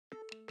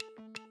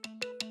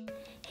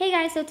Hey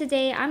guys, so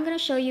today I'm gonna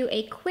show you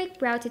a quick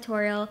brow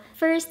tutorial.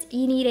 First,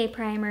 you need a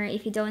primer.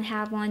 If you don't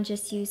have one,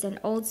 just use an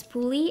old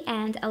spoolie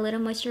and a little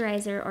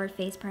moisturizer or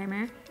face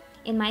primer.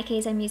 In my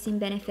case, I'm using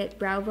Benefit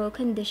Browvo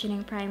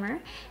Conditioning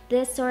Primer.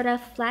 This sort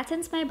of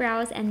flattens my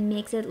brows and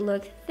makes it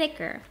look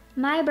thicker.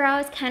 My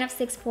brows kind of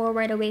sticks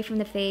forward away from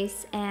the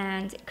face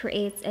and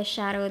creates a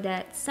shadow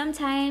that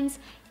sometimes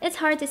it's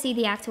hard to see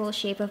the actual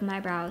shape of my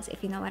brows,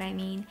 if you know what I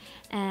mean.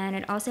 And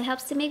it also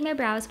helps to make my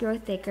brows grow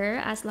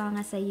thicker as long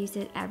as I use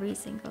it every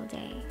single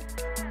day.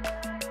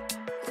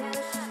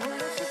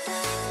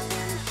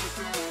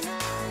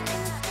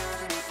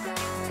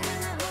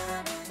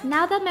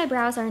 Now that my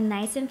brows are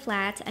nice and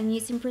flat, I'm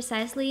using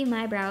precisely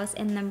my brows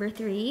in number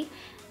 3.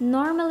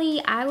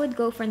 Normally, I would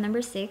go for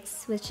number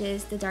 6, which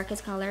is the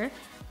darkest color,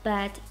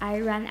 but I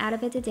ran out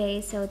of it today,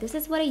 so this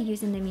is what I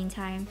use in the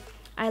meantime.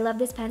 I love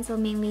this pencil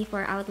mainly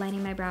for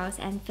outlining my brows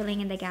and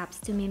filling in the gaps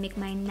to mimic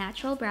my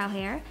natural brow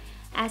hair.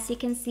 As you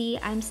can see,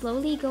 I'm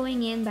slowly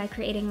going in by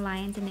creating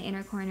lines in the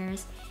inner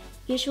corners.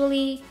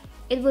 Usually,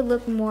 it would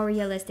look more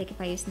realistic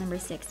if I used number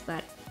 6,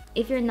 but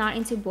if you're not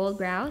into bold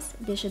brows,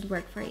 this should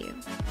work for you.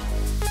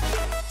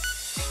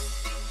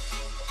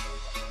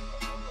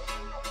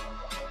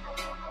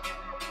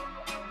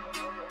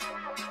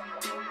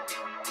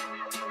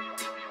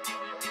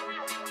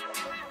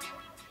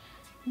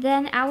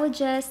 Then I would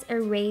just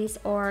erase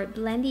or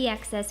blend the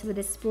excess with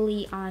a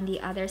spoolie on the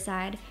other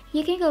side.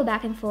 You can go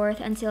back and forth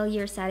until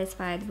you're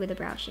satisfied with the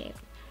brow shape.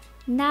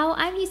 Now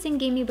I'm using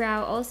Gimme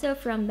Brow, also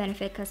from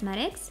Benefit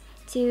Cosmetics,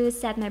 to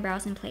set my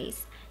brows in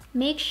place.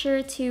 Make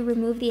sure to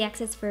remove the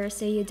excess first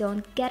so you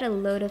don't get a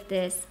load of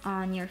this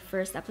on your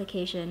first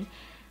application,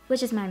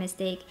 which is my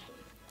mistake.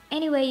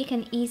 Anyway, you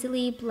can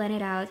easily blend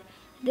it out.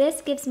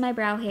 This gives my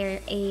brow hair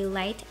a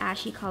light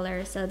ashy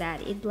color so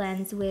that it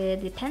blends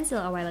with the pencil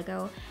a while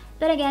ago.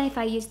 But again, if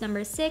I use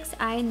number 6,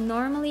 I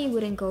normally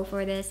wouldn't go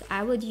for this.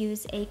 I would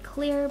use a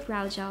clear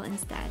brow gel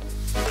instead.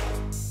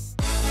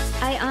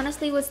 I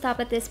honestly would stop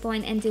at this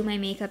point and do my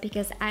makeup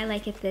because I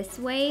like it this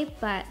way,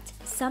 but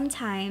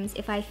sometimes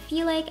if I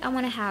feel like I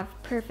want to have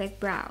perfect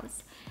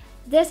brows,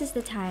 this is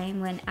the time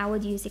when I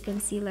would use a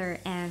concealer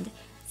and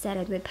set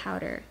it with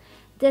powder.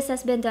 This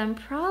has been done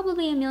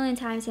probably a million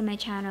times in my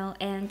channel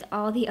and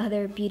all the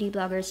other beauty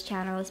bloggers'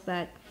 channels,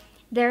 but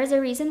there's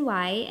a reason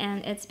why,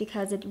 and it's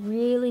because it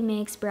really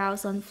makes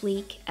brows on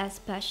fleek,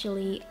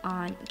 especially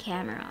on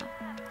camera.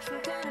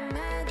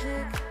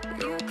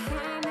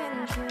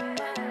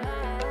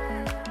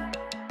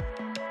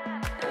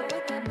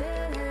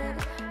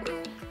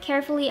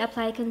 Carefully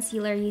apply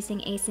concealer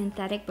using a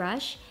synthetic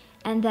brush,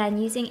 and then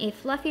using a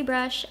fluffy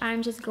brush,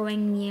 I'm just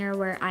going near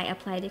where I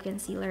applied the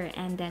concealer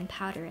and then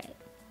powder it.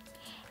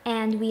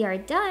 And we are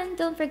done.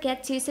 Don't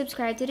forget to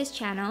subscribe to this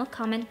channel,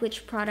 comment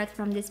which product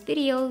from this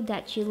video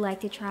that you'd like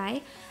to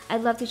try.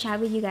 I'd love to chat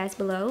with you guys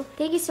below.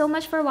 Thank you so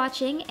much for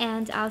watching,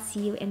 and I'll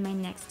see you in my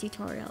next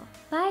tutorial.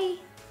 Bye!